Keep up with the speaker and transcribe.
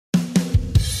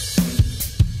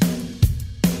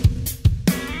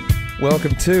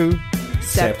Welcome to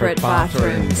Separate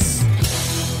Bathrooms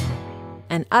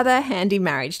and other handy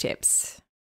marriage tips.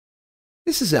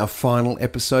 This is our final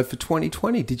episode for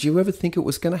 2020. Did you ever think it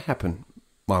was going to happen,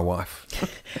 my wife?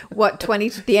 What,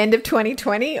 the end of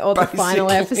 2020 or the final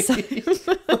episode?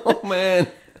 Oh, man.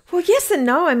 Well, yes and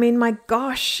no. I mean, my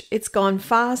gosh, it's gone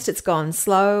fast. It's gone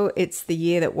slow. It's the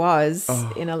year that was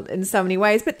in so many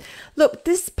ways. But look,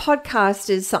 this podcast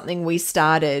is something we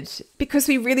started because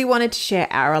we really wanted to share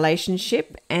our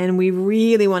relationship and we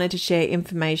really wanted to share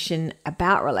information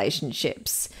about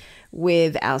relationships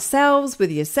with ourselves, with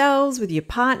yourselves, with your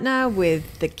partner,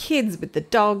 with the kids, with the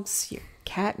dogs, your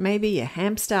cat, maybe your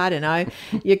hamster, I don't know,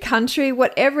 your country,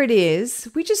 whatever it is.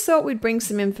 We just thought we'd bring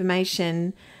some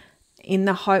information in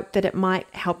the hope that it might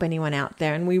help anyone out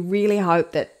there. And we really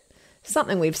hope that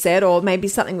something we've said or maybe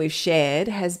something we've shared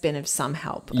has been of some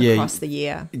help across the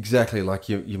year. Exactly. Like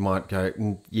you might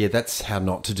go, yeah, that's how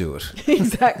not to do it.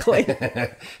 Exactly.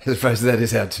 I suppose that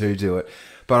is how to do it.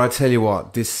 But I tell you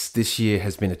what, this year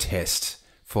has been a test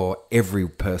for every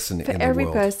person in the world. For every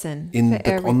person.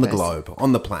 On the globe,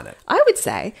 on the planet. I would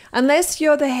say, unless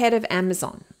you're the head of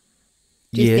Amazon.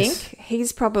 Do you think?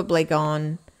 He's probably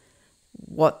gone...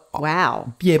 What?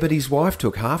 Wow. Yeah, but his wife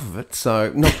took half of it,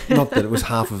 so not that it was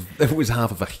half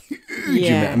of a huge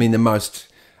amount. I mean, the most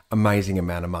amazing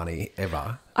amount of money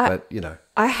ever. But you know,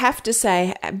 I have to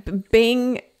say,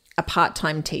 being a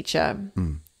part-time teacher,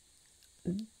 and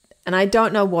I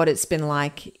don't know what it's been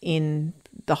like in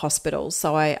the hospital,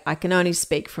 so I can only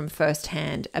speak from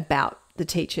firsthand about the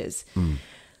teachers.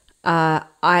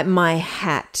 My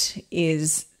hat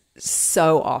is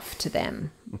so off to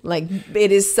them. Like,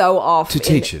 it is so off. To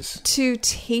teachers.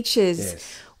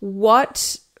 Yes.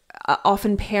 What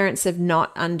often parents have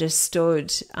not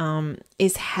understood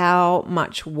is how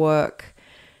much work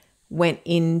went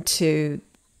into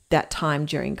that time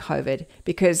during COVID.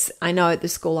 Because I know at the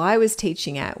school I was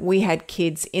teaching at, we had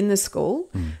kids in the school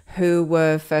who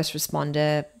were first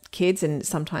responder kids and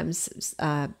sometimes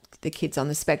the kids on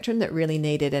the spectrum that really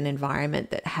needed an environment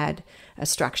that had a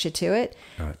structure to it.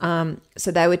 Right.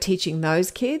 So they were teaching those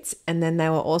kids, and then they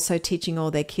were also teaching all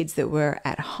their kids that were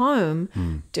at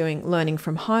home learning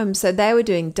from home. So they were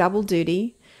doing double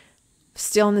duty,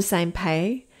 still on the same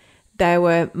pay. They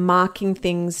were marking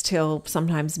things till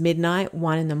sometimes midnight,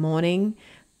 1 a.m,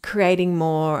 creating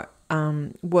more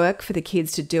work for the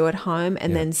kids to do at home,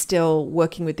 and then still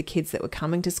working with the kids that were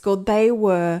coming to school. They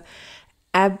were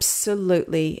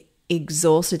absolutely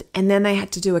exhausted, and then they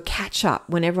had to do a catch up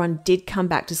when everyone did come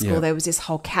back to school. There was this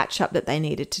whole catch up that they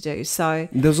needed to do. So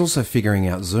there was also figuring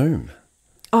out Zoom.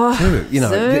 Too.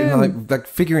 Zoom. Like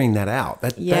figuring that out.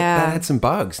 That had some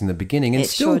bugs in the beginning, and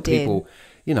still people.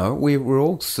 You know, we're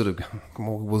all sort of,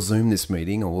 we'll Zoom this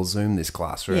meeting or we'll Zoom this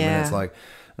classroom, and it's like,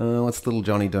 what's little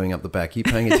Johnny doing up the back? Are you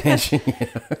paying attention?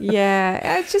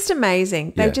 Yeah, it's just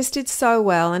amazing. They just did so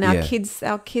well, and our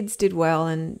kids did well,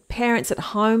 and parents at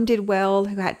home did well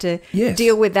who had to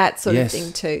deal with that sort of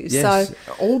thing too. Yes. So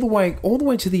all the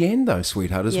way to the end, though,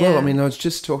 sweetheart, as well. I mean, I was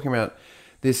just talking about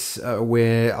this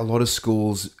where a lot of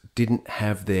schools didn't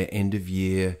have their end of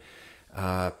year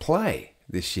play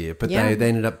this year, but they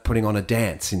ended up putting on a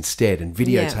dance instead and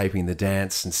videotaping the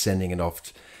dance and sending it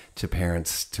off to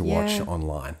parents to watch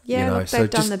online. Yeah, you know? Look, so they've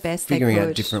just done the best figuring they out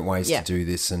could. different ways to do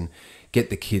this and get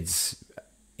the kids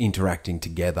interacting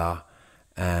together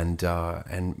and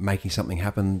making something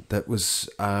happen that was,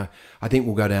 I think,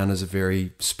 will go down as a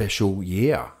very special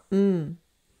year.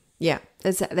 Yeah,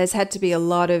 there's had to be a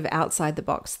lot of outside the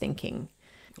box thinking,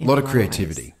 a lot of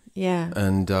creativity. Yeah,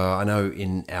 and I know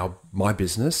in my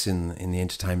business, in the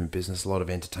entertainment business, a lot of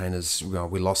entertainers,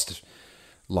 we lost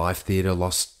live theatre,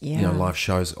 live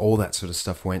shows, all that sort of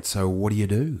stuff went. So what do you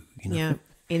do? Yeah,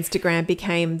 Instagram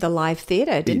became the live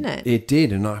theatre, didn't it? It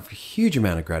did, and I have a huge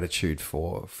amount of gratitude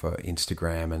for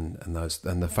Instagram and those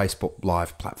and the Facebook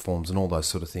Live platforms and all those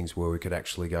sort of things where we could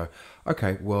actually go,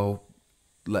 okay, well,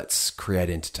 let's create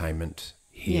entertainment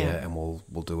here, and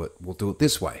we'll do it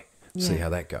this way. See how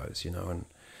that goes, and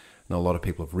a lot of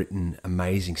people have written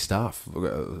amazing stuff.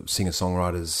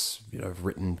 Singer-songwriters, have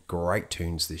written great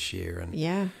tunes this year,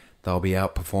 and they'll be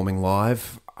out performing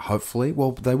live. Hopefully,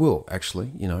 well, they will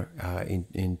actually.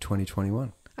 In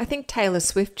 2021. I think Taylor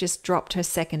Swift just dropped her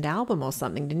second album or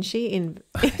something, didn't she? In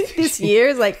this year,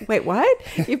 it's like, wait,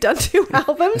 what? You've done 2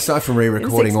 albums? Aside from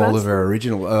re-recording all of her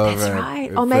original. That's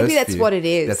right. Or maybe that's what it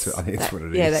is. I think that's what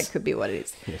it is. Yeah, that could be what it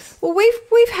is. Yes. Well,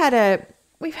 we've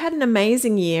had an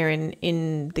amazing year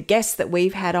in the guests that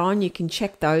we've had on. You can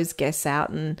check those guests out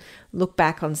and look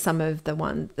back on some of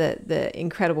the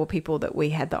incredible people that we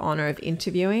had the honor of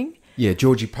interviewing. Yeah,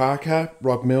 Georgie Parker,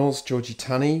 Rob Mills, Georgie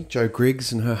Tunney, Joe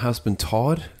Griggs and her husband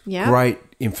Todd. Yeah. Great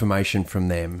information from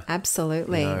them.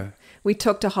 Absolutely. You know. We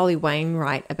talked to Holly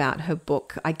Wainwright about her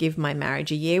book, I Give My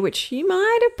Marriage a Year, which you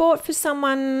might have bought for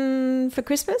someone for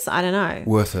Christmas. I don't know.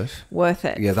 Worth it. Worth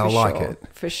it. Yeah, they'll like it.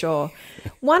 For sure.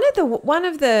 One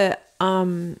of the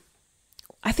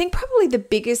I think probably the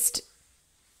biggest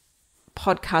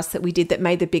podcast that we did that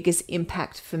made the biggest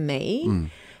impact for me,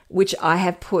 which I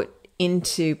have put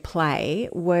into play,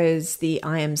 was the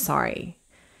I Am Sorry.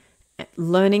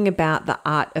 Learning about the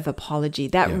art of apology.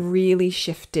 That really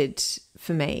shifted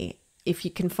for me. If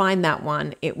you can find that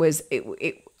one, it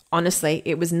honestly,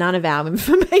 it was none of our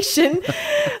information.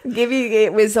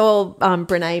 It was all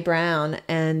Brene Brown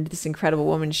and this incredible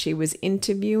woman she was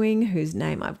interviewing, whose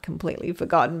name I've completely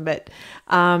forgotten. But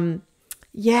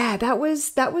that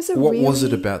was a What was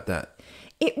it about that?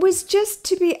 It was just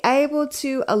to be able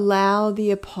to allow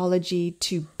the apology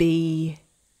to be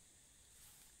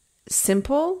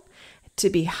simple, to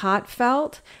be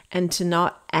heartfelt, and to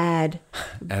not add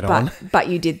on. But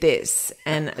you did this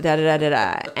and da da da da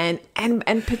da,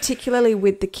 and particularly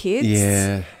with the kids.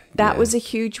 Yeah. That was a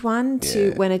huge one,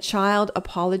 to when a child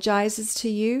apologizes to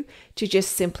you, to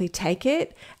just simply take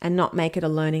it and not make it a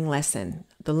learning lesson.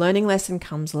 The learning lesson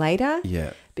comes later.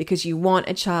 Yeah. Because you want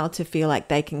a child to feel like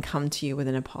they can come to you with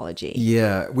an apology.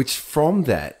 Yeah, which from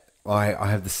that, I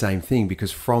have the same thing,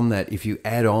 because from that, if you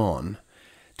add on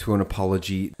to an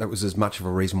apology, that was as much of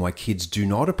a reason why kids do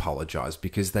not apologize,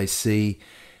 because they see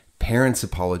parents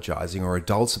apologizing or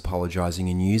adults apologizing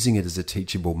and using it as a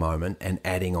teachable moment and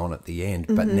adding on at the end.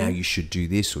 But now you should do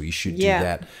this or you should do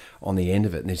that on the end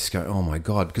of it. And they just go, oh my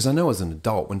God. Because I know as an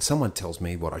adult, when someone tells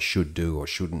me what I should do or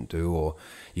shouldn't do, or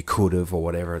you could have or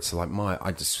whatever, it's like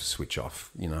I just switch off,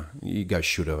 you go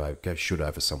should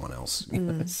over someone else. You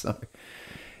know? So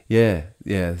yeah.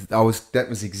 That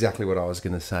was exactly what I was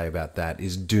going to say about that,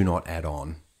 is do not add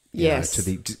on.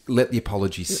 To let the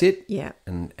apology sit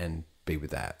and be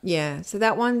with that. Yeah. So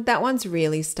that one's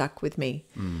really stuck with me.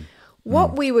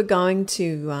 What we were going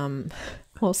to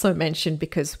also mention,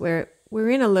 because we're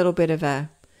in a little bit of a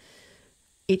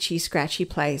itchy, scratchy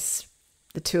place,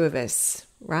 the two of us,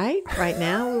 right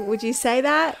now. Would you say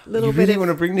that? You really want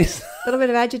to bring this? A little bit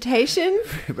of agitation?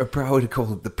 I would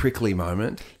call it the prickly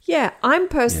moment. Yeah. I'm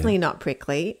personally not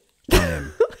prickly.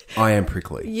 I am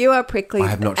prickly. You are prickly. I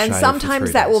have not and shaved sometimes for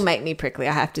 3 that days. will make me prickly,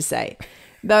 I have to say.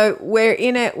 Though we're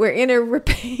in a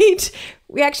repeat.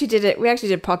 We actually did a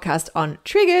podcast on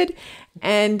triggered.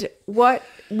 And what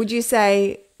would you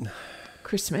say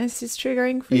Christmas is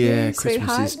triggering for you, Christmas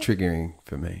sweetheart? is triggering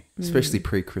for me, especially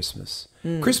pre-Christmas.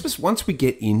 Christmas, once we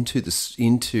get into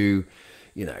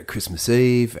Christmas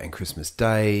Eve and Christmas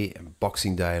Day and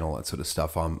Boxing Day and all that sort of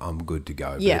stuff, I'm good to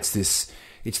go. Yeah. But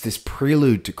it's this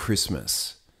prelude to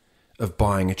Christmas of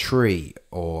buying a tree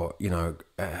or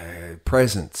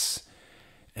presents,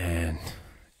 and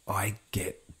I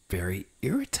get very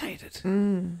irritated.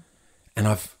 And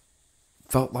I've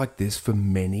felt like this for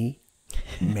many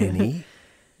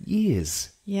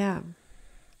years. Yeah.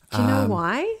 Do you know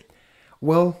why?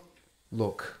 Well,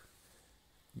 look,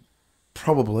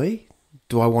 probably.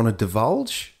 Do I want to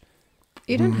divulge?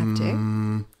 You don't have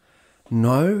to.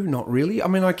 No, not really. I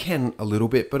mean, I can a little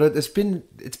bit, but it's been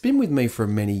with me for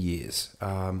many years,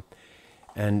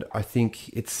 and I think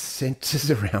it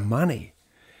centers around money.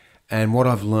 And what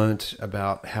I've learnt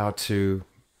about how to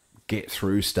get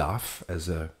through stuff as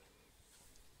a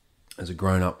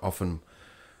grown up, often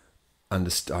I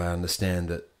understand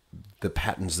that the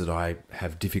patterns that I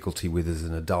have difficulty with as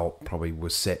an adult probably were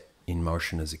set in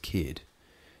motion as a kid.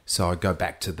 So I go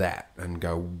back to that and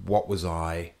go, what was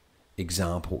I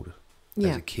exampled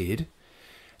as a kid?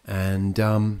 And,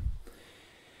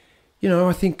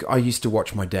 I think I used to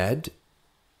watch my dad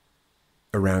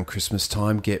around Christmas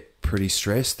time get pretty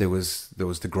stressed. There was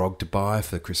the grog to buy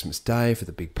for the Christmas Day, for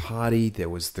the big party. There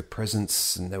was the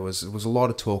presents, and there was a lot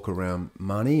of talk around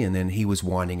money. And then he was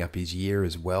winding up his year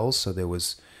as well. So there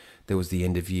was the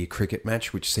end of year cricket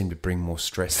match, which seemed to bring more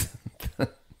stress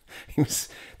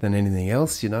than anything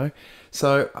else,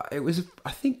 So it was,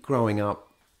 I think, growing up,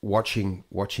 watching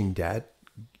Dad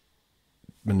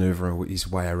maneuver his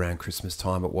way around Christmas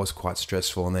time, it was quite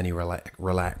stressful, and then he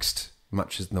relaxed,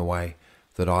 much as in the way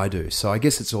that I do. So I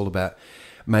guess it's all about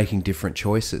making different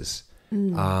choices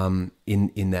in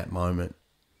that moment.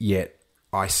 Yet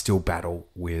I still battle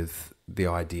with the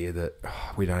idea that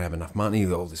we don't have enough money,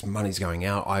 all this money's going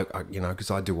out. I because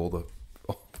I do I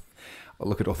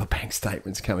look at all the bank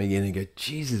statements coming in and go,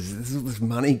 Jesus, there's all this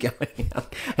money going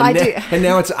out. And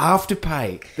now it's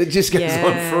Afterpay that just goes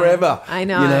on forever. I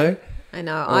know. I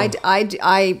know.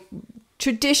 I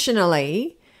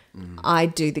traditionally, I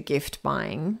do the gift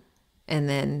buying, and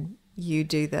then you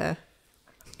do the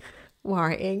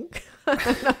worrying. I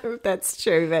don't know if that's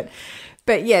true,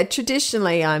 but yeah,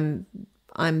 traditionally I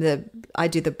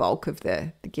do the bulk of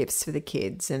the gifts for the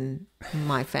kids and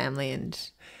my family and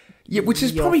which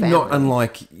is your probably family. not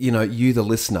unlike, you the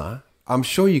listener. I'm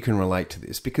sure you can relate to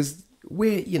this because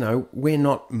we're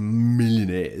not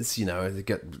millionaires,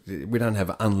 we don't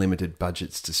have unlimited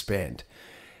budgets to spend.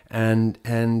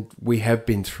 And we have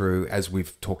been through, as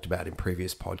we've talked about in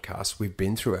previous podcasts, we've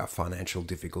been through our financial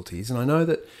difficulties. And I know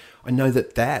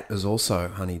that is also,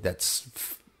 honey,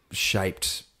 that's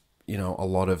shaped, a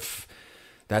lot of,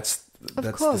 that's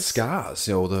the scars,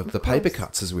 or the paper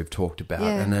cuts, as we've talked about.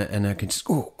 Yeah. And I can just,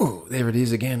 there it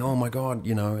is again. Oh my God,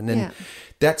 and then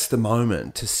that's the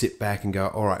moment to sit back and go,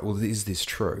 all right, well, is this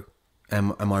true? Are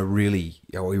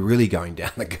we really going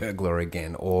down the gurgler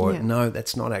again? Or no,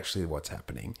 that's not actually what's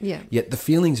happening. Yeah. Yet the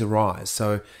feelings arise.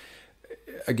 So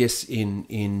I guess in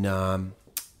the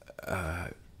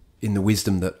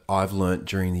wisdom that I've learnt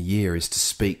during the year is to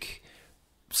speak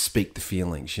the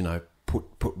feelings,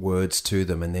 put words to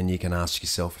them, and then you can ask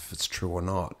yourself if it's true or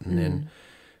not. And then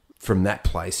from that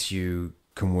place, you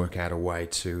can work out a way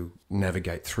to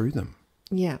navigate through them.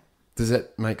 Yeah. Does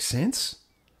that make sense?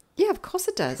 Yeah, of course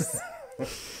it does.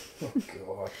 Oh,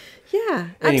 God. Yeah.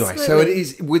 Anyway, absolutely. so it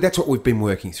is. That's what we've been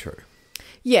working through.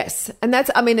 Yes, and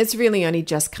it's really only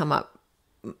just come up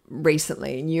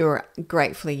recently, and you were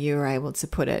able to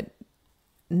put a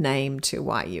name to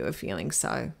why you were feeling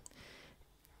so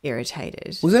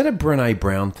irritated. Was that a Brené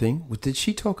Brown thing? Did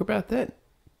she talk about that?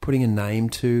 Putting a name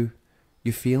to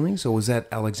your feelings, or was that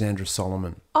Alexandra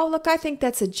Solomon? Oh, look, I think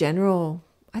that's a general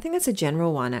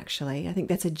one, actually. I think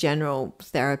that's a general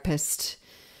therapist.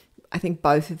 I think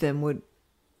both of them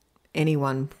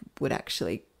anyone would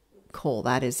actually call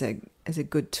that as a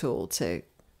good tool to,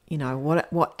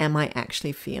 what am I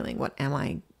actually feeling? What am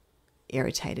I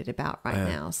irritated about right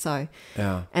now? So,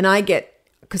 and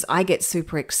because I get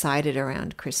super excited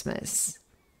around Christmas.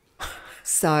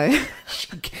 So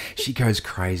she goes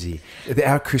crazy.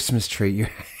 Our Christmas tree,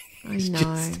 I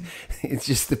know. It's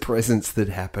just the presents that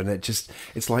happen.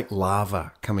 It's like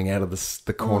lava coming out of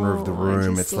the corner of the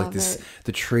room. It's like this. It.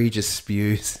 The tree just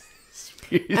spews.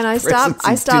 And I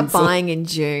start buying in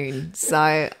June.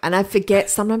 So, and I forget.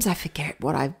 Sometimes I forget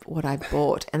what I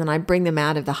bought, and then I bring them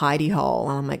out of the hidey hole,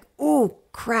 and I'm like, oh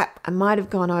crap! I might have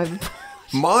gone overboard.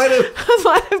 I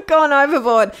might have gone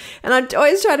overboard, and I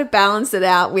always try to balance it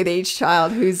out with each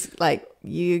child who's like,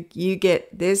 you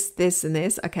get this, and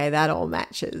this. Okay, that all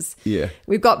matches. Yeah.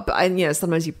 We've got, and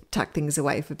sometimes you tuck things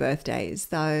away for birthdays,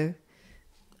 though.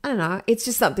 I don't know. It's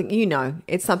just something,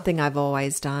 it's something I've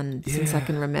always done since I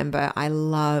can remember. I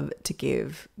love to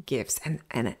give gifts,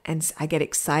 and I get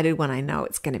excited when I know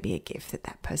it's going to be a gift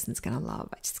that person's going to love.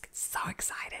 I just get so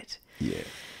excited. Yeah.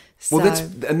 So, well,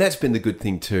 that's been the good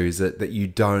thing too, is that you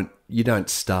don't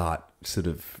start sort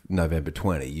of November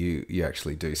 20. You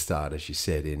actually do start, as you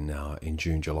said, in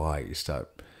June, July. You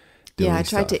start doing I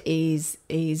tried stuff. to ease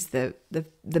the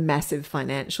massive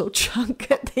financial chunk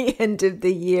at the end of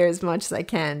the year as much as I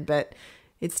can, but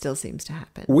it still seems to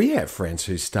happen. We have friends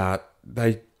who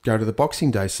they go to the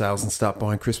Boxing Day sales and start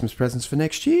buying Christmas presents for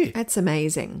next year. That's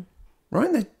amazing.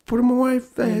 Right? They put them away.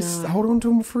 They hold on to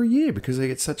them for a year because they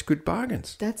get such good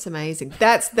bargains. That's amazing.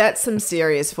 That's some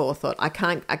serious forethought. I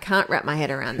can't wrap my head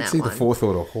around that It's either one.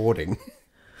 forethought or hoarding.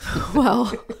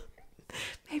 Well,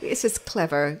 maybe it's just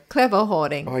clever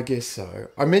hoarding. I guess so.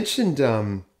 I mentioned...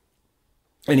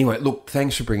 Anyway, look,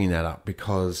 thanks for bringing that up,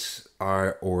 because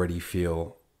I already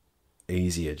feel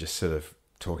easier just sort of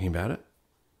talking about it.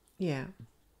 Yeah.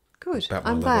 Good. About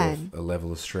I'm glad. A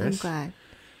level of stress. I'm glad.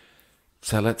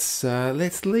 So let's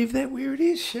leave that where it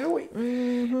is, shall we?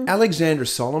 Mm-hmm. Alexandra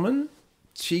Solomon,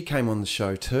 she came on the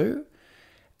show too,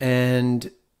 and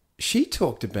she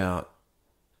talked about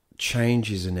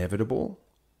change is inevitable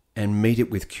and meet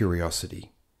it with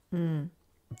curiosity.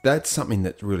 That's something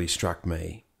that really struck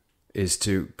me,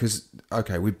 because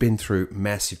we've been through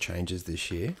massive changes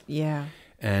this year. Yeah.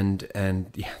 And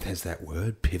there's that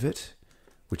word, pivot.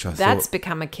 Which That's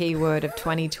become a key word of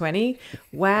 2020.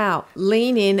 Wow.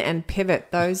 Lean in and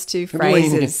pivot. Those two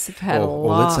phrases have had a lot.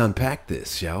 Well, let's unpack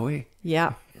this, shall we?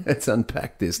 Yeah. Let's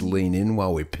unpack this lean in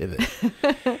while we pivot.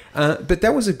 But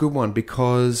that was a good one,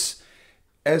 because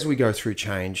as we go through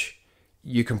change,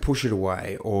 you can push it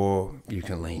away or you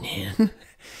can lean in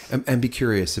and be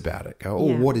curious about it. Go,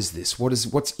 what is this?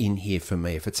 What's in here for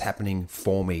me? If it's happening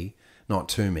for me, not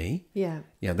to me. Yeah.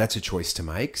 That's a choice to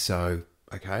make. So...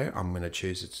 okay, I'm going to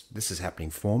choose this is happening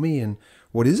for me, and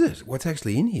what is it? What's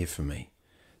actually in here for me?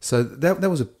 So that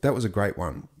was a great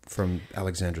one from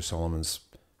Alexandra Solomon's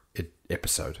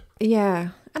episode. Yeah.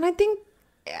 And I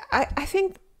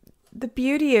think the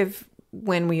beauty of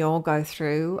when we all go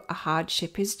through a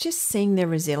hardship is just seeing the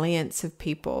resilience of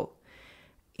people.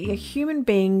 Human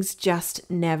beings just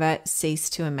never cease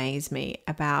to amaze me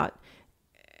about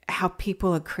how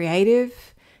people are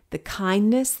creative, the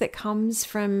kindness that comes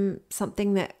from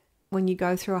something that when you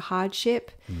go through a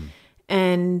hardship.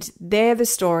 And they're the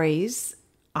stories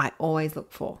I always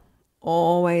look for.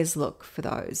 Always look for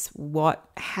those.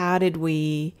 How did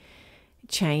we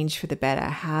change for the better?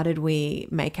 How did we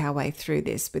make our way through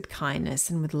this with kindness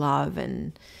and with love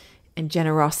and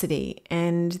generosity?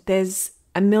 And there's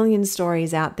a million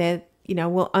stories out there. You know,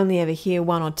 we'll only ever hear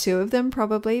one or two of them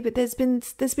probably, but there's been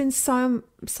so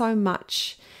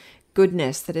much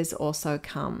goodness that has also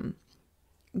come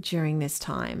during this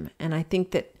time. And I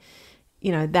think that,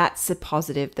 you know, that's a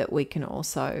positive that we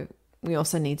also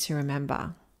need to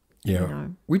remember. Yeah, you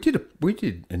know. we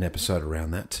did an episode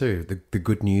around that too, the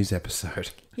good news episode.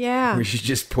 Yeah, we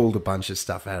just pulled a bunch of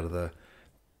stuff out of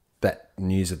that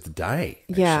news of the day.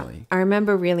 Actually. Yeah, I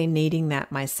remember really needing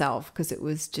that myself because it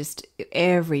was just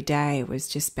every day was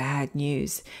just bad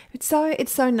news. It's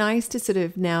so nice to sort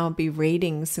of now be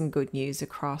reading some good news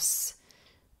across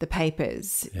the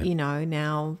papers. Yeah. You know,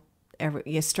 now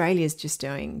Australia's just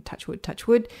doing, touch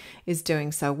wood, is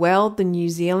doing so well. The New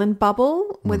Zealand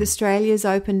bubble with Australia's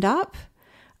opened up.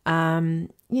 You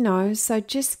know, so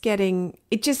just getting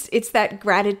it's that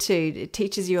gratitude. It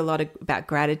teaches you a lot about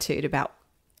gratitude. About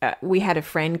we had a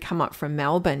friend come up from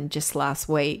Melbourne just last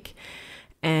week,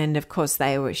 and of course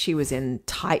she was in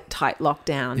tight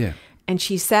lockdown. Yeah. And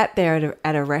she sat there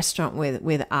at a restaurant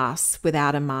with us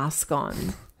without a mask on.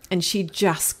 And she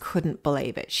just couldn't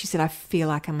believe it. She said, I feel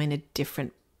like I'm in a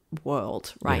different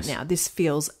world right now. This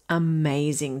feels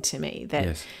amazing to me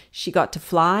that she got to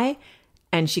fly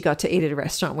and she got to eat at a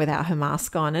restaurant without her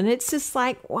mask on. And it's just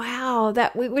like, wow,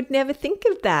 that we would never think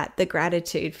of that, the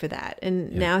gratitude for that.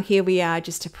 And now here we are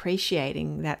just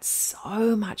appreciating that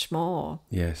so much more.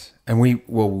 Yes. And we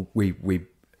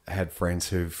had friends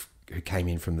who came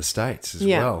in from the States as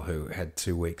well, who had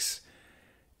 2 weeks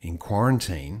in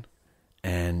quarantine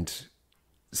and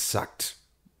sucked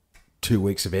 2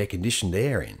 weeks of air-conditioned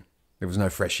air in. There was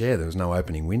no fresh air. There was no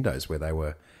opening windows where they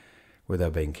were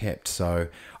being kept. So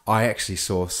I actually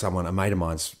saw a mate of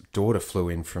mine's daughter flew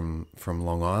in from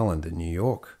Long Island in New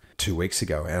York 2 weeks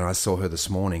ago, and I saw her this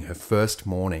morning, her first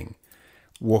morning,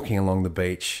 walking along the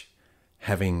beach,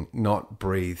 having not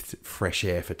breathed fresh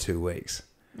air for 2 weeks.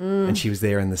 And she was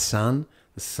there in the sun,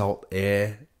 the salt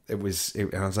air. And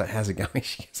I was like, how's it going?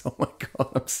 She goes, oh my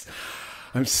God,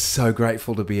 I'm so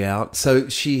grateful to be out. So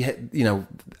she had, you know,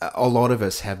 a lot of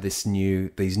us have these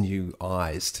new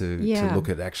eyes to look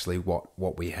at actually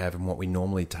what we have and what we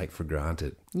normally take for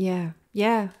granted. Yeah.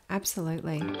 Yeah,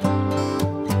 absolutely.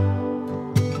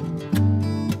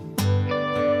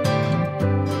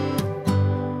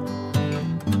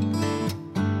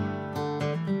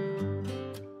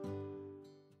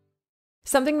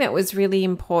 Something that was really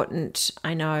important,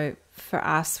 I know, for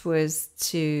us was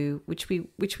which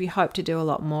we hope to do a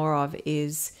lot more of,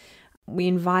 is we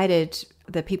invited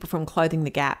the people from Clothing the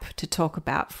Gap to talk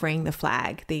about freeing the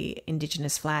flag, the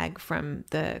Indigenous flag, from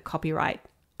the copyright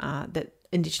that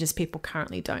Indigenous people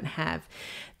currently don't have.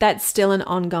 That's still an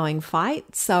ongoing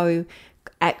fight. So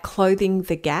at Clothing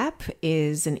the Gap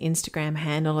is an Instagram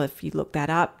handle. If you look that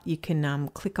up, you can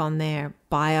click on their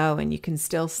bio and you can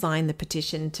still sign the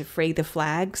petition to free the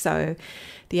flag. So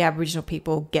the Aboriginal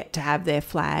people get to have their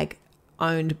flag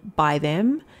owned by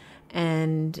them.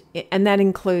 And that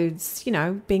includes, you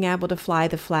know, being able to fly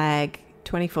the flag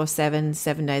 24/7,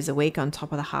 7 days a week on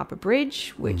top of the Harbour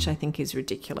Bridge, which I think is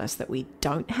ridiculous that we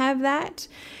don't have that.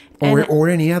 Or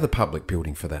any other public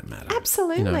building for that matter.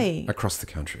 Absolutely. You know, across the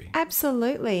country.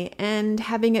 Absolutely. And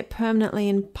having it permanently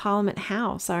in Parliament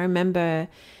House. I remember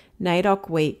NAIDOC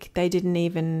week, they didn't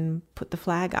even put the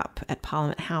flag up at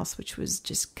Parliament House, which was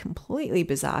just completely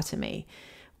bizarre to me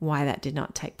why that did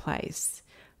not take place.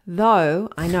 Though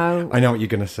I know what you're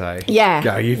going to say. Yeah.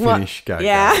 Go, you finish. Go.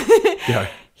 Yeah. Go.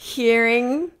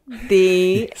 Hearing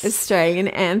the Australian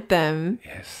anthem.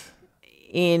 Yes.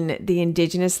 In the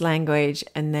Indigenous language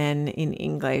and then in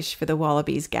English for the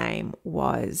Wallabies game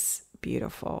was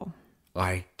beautiful.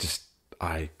 I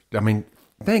mean,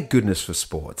 thank goodness for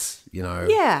sports, you know.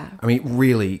 Yeah. I mean,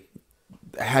 really,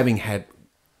 having had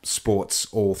sports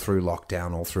all through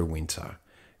lockdown, all through winter,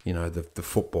 you know, the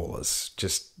footballers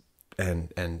just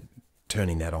and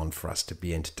turning that on for us to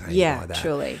be entertained by that.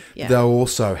 Truly. Yeah. Though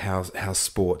also how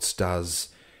sports does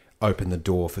open the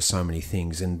door for so many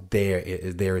things, and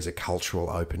there is a cultural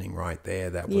opening right there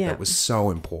that was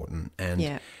so important,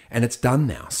 and it's done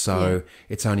now. So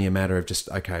it's only a matter of just,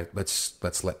 okay,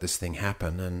 let's let this thing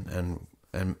happen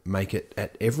and make it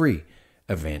at every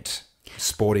event,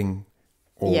 sporting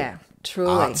or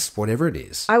truly arts, whatever it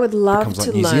is. I would love to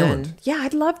like New learn. Zealand. Yeah,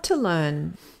 I'd love to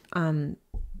learn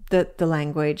the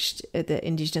language, the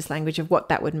Indigenous language of what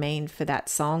that would mean for that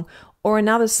song or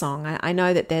another song. I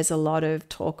know that there's a lot of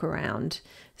talk around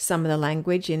some of the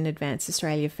language in Advanced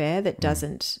Australia Fair that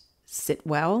doesn't sit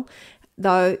well,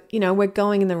 though, we're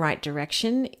going in the right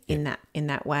direction in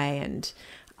that way. And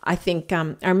I think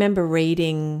I remember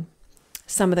reading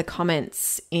some of the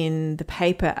comments in the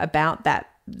paper about that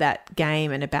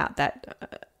game and about that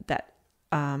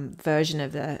version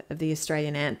of the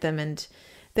Australian anthem, and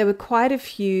there were quite a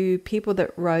few people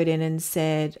that wrote in and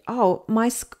said, "Oh,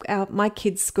 my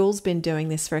kid's school's been doing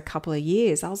this for a couple of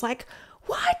years." I was like,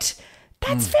 "What?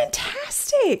 That's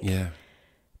fantastic! Yeah,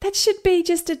 that should be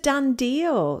just a done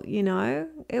deal."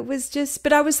 It was just,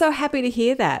 but I was so happy to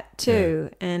hear that too,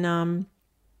 and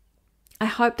I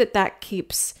hope that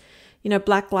keeps.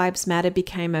 Black Lives Matter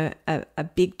became a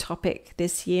big topic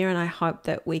this year, and I hope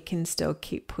that we can still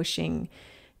keep pushing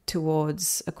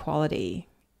towards equality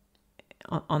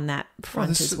on that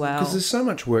front as well. Because there's so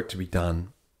much work to be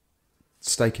done.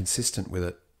 Stay consistent with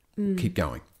it. Keep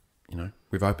going.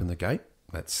 We've opened the gate.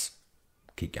 Let's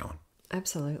keep going.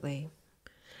 Absolutely.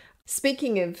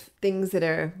 Speaking of things that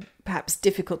are perhaps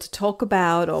difficult to talk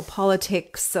about, or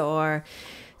politics, or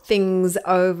things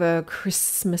over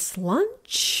Christmas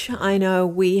lunch. I know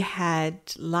we had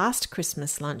last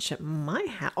Christmas lunch at my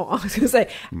house. Oh, I was going to say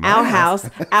our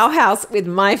house with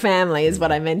my family is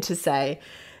what I meant to say.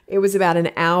 It was about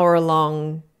an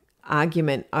hour-long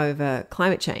argument over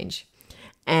climate change,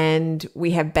 and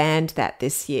we have banned that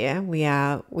this year. We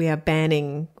are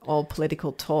banning all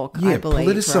political talk. I believe,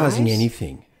 politicizing right?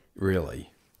 anything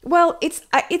really. Well, it's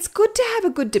good to have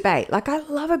a good debate. Like, I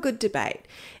love a good debate.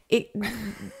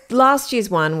 Last year's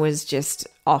one was just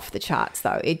off the charts,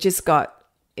 though.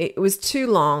 It was too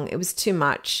long. It was too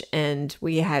much. And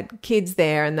we had kids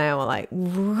there and they were like,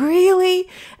 really?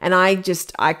 And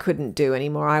I couldn't do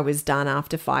anymore. I was done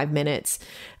after 5 minutes.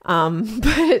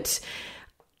 But,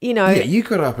 Yeah, you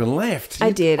got up and left.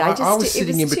 I did. I was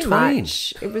sitting in between.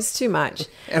 Much. It was too much.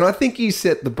 And I think you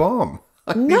set the bomb.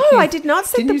 I did not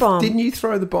set the bomb. Didn't you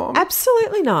throw the bomb?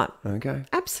 Absolutely not. Okay.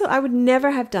 Absolutely. I would never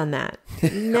have done that.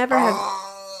 Never have.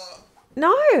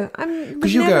 No,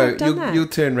 because you'll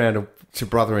turn around to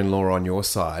brother-in-law on your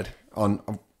side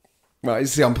well,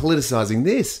 see, I'm politicizing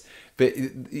this, but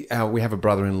we have a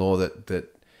brother-in-law that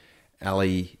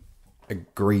Ali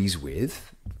agrees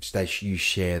with. You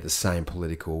share the same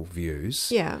political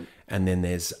views. Yeah. And then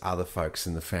there's other folks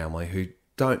in the family who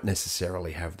don't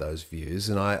necessarily have those views,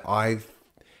 and I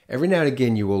every now and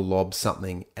again you will lob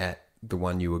something at the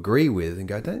one you agree with and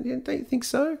go, don't you think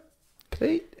so,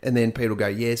 Pete? And then Pete will go,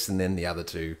 yes, and then the other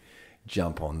two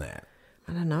jump on that.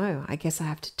 I don't know. I guess I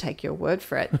have to take your word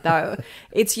for it, though.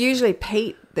 It's usually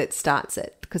Pete that starts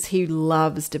it because he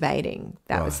loves debating.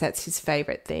 That's his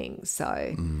favourite thing.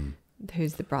 So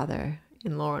who's the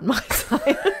brother-in-law on my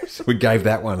side? So we gave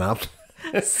that one up.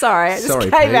 Sorry, I just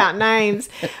gave Pete out names.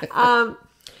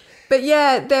 But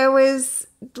yeah,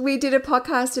 we did a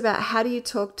podcast about how do you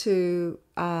talk to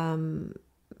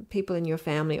people in your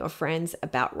family or friends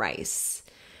about race.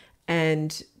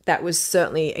 And that was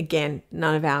certainly, again,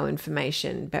 none of our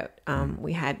information, but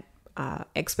we had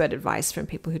expert advice from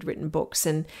people who'd written books.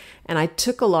 And I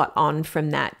took a lot on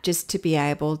from that, just to be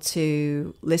able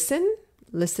to listen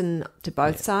to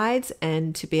both sides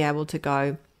and to be able to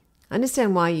go, I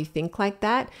understand why you think like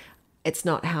that. It's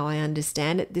not how I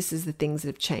understand it. This is the things that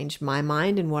have changed my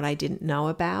mind and what I didn't know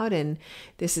about. And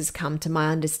this has come to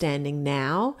my understanding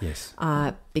now. Yes.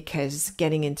 Because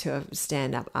getting into a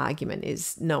stand-up argument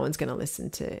is no one's going to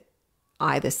listen to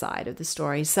either side of the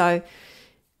story. So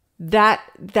that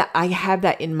I have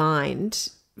that in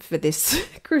mind for this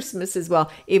Christmas as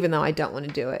well, even though I don't want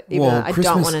to do it. Even though I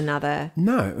don't want another.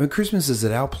 No, Christmas is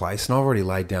at our place, and I've already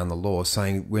laid down the law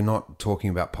saying we're not talking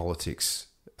about politics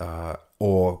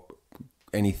or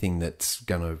anything that's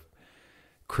going to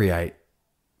create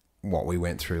what we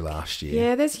went through last year.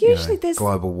 Yeah, there's usually there's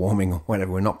global warming or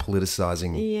whatever. We're not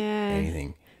politicising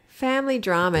anything. Family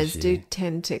dramas do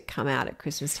tend to come out at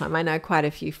Christmas time. I know quite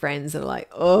a few friends that are like,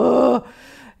 oh,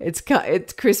 it's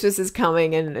Christmas is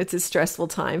coming and it's a stressful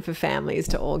time for families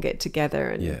to all get together.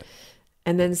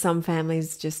 And then some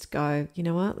families just go, you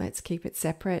know what, let's keep it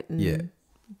separate and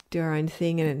do our own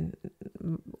thing, and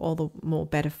all the more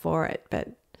better for it.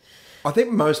 But I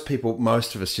think most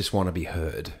of us just want to be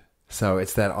heard. So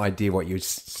it's that idea, what you're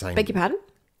saying. Beg your pardon?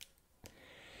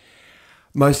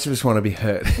 Most of us want to be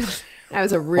hurt. That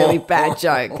was a really bad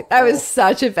joke. That was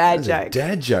such a bad joke. A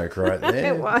dad joke right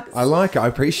there. It was. I like it. I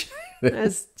appreciate it.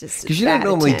 That's just because you don't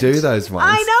normally do those ones.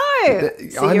 I know.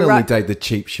 So I normally take the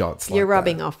cheap shots. You're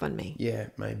rubbing off on me. Yeah,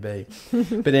 maybe.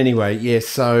 But anyway, yeah.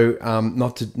 So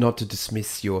not to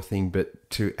dismiss your thing, but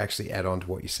to actually add on to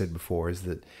what you said before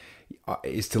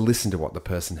is to listen to what the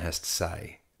person has to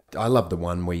say. I love the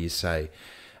one where you say,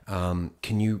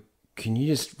 "Can you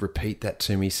just repeat that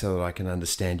to me so that I can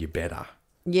understand you better?"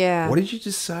 Yeah. What did you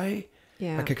just say?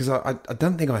 Yeah. Okay, because I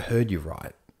don't think I heard you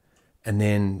right. And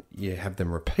then you have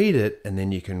them repeat it, and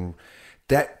then you can...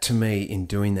 That, to me, in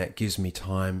doing that, gives me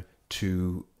time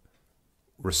to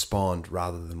respond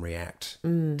rather than react.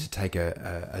 To take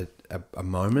a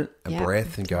moment, a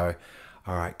breath, and go,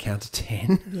 all right, count to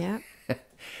 10. Yeah.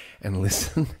 And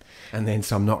listen. And then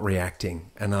so I'm not reacting.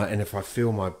 And if I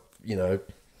feel my,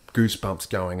 goosebumps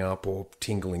going up or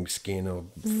tingling skin or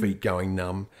feet going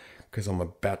numb because I'm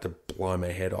about to blow my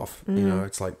head off,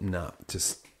 it's like, nah,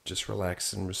 just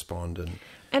relax and respond.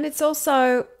 And it's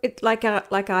also like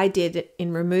I did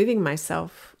in removing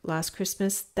myself last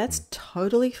Christmas. That's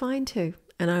totally fine too.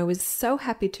 And I was so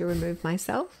happy to remove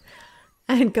myself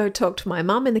and go talk to my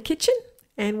mum in the kitchen.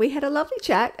 And we had a lovely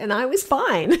chat and I was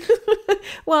fine.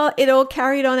 Well, it all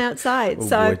carried on outside. Oh,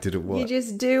 so boy, did it work. You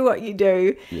just do what you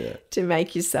do to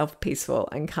make yourself peaceful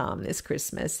and calm this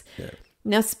Christmas. Yeah.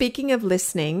 Now, speaking of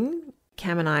listening,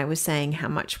 Cam and I were saying how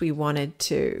much we wanted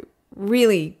to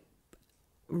really,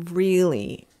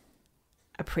 really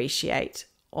appreciate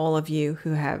all of you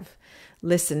who have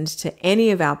listened to any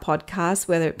of our podcasts,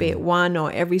 whether it be one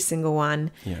or every single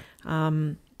one. Yeah.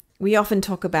 We often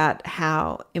talk about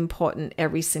how important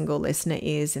every single listener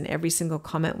is and every single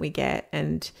comment we get.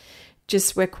 And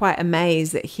just we're quite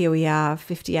amazed that here we are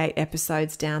 58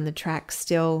 episodes down the track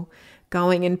still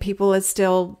going and people are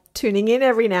still tuning in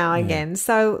every now and again.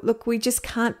 So look, we just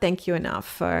can't thank you enough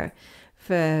for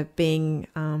being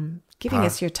giving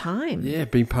us your time. Yeah,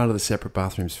 being part of the Separate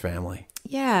Bathrooms family.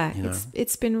 Yeah,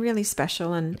 it's been really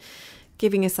special and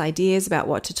giving us ideas about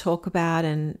what to talk about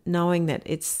and knowing that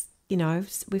it's,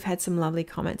 we've had some lovely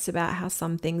comments about how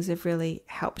some things have really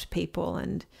helped people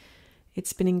and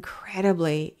it's been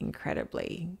incredibly,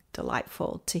 incredibly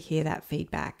delightful to hear that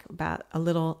feedback about a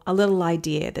little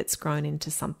idea that's grown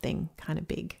into something kind of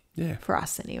big. Yeah. For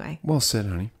us anyway. Well said,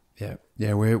 honey. Yeah.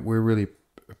 Yeah, we're really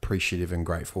appreciative and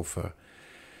grateful for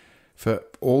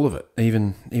all of it,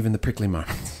 even the prickly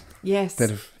moments. Yes. That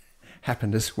have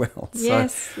happened as well.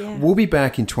 Yes. So we'll be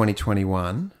back in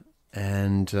 2021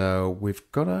 and we've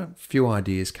got a few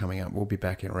ideas coming up. We'll be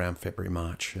back in around February,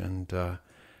 March and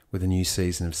with a new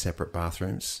season of Separate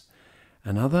Bathrooms.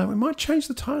 We might change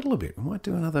the title a bit. We might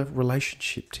do another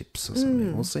relationship tips or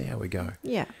something. We'll see how we go.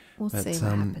 Yeah, we'll see what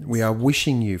happens. We are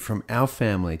wishing you from our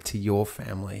family to your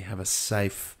family, have a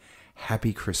safe,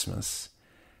 happy Christmas.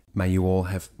 May you all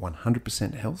have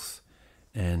 100% health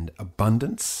and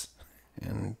abundance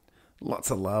and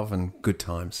lots of love and good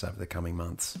times over the coming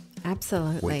months.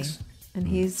 Absolutely. Weeks. And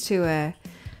here's to a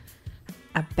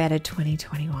better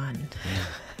 2021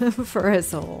 for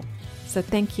us all. So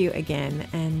thank you again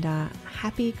and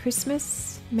happy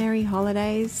Christmas, Merry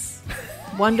Holidays,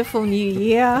 wonderful New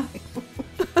Year.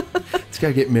 Let's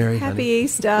go get merry, Happy honey.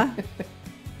 Easter,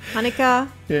 Hanukkah,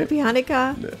 Happy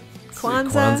Hanukkah, Yeah.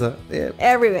 Kwanzaa, yeah.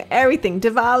 everything,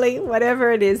 Diwali,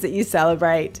 whatever it is that you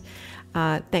celebrate.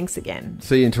 Thanks again.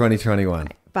 See you in 2021.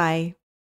 Bye.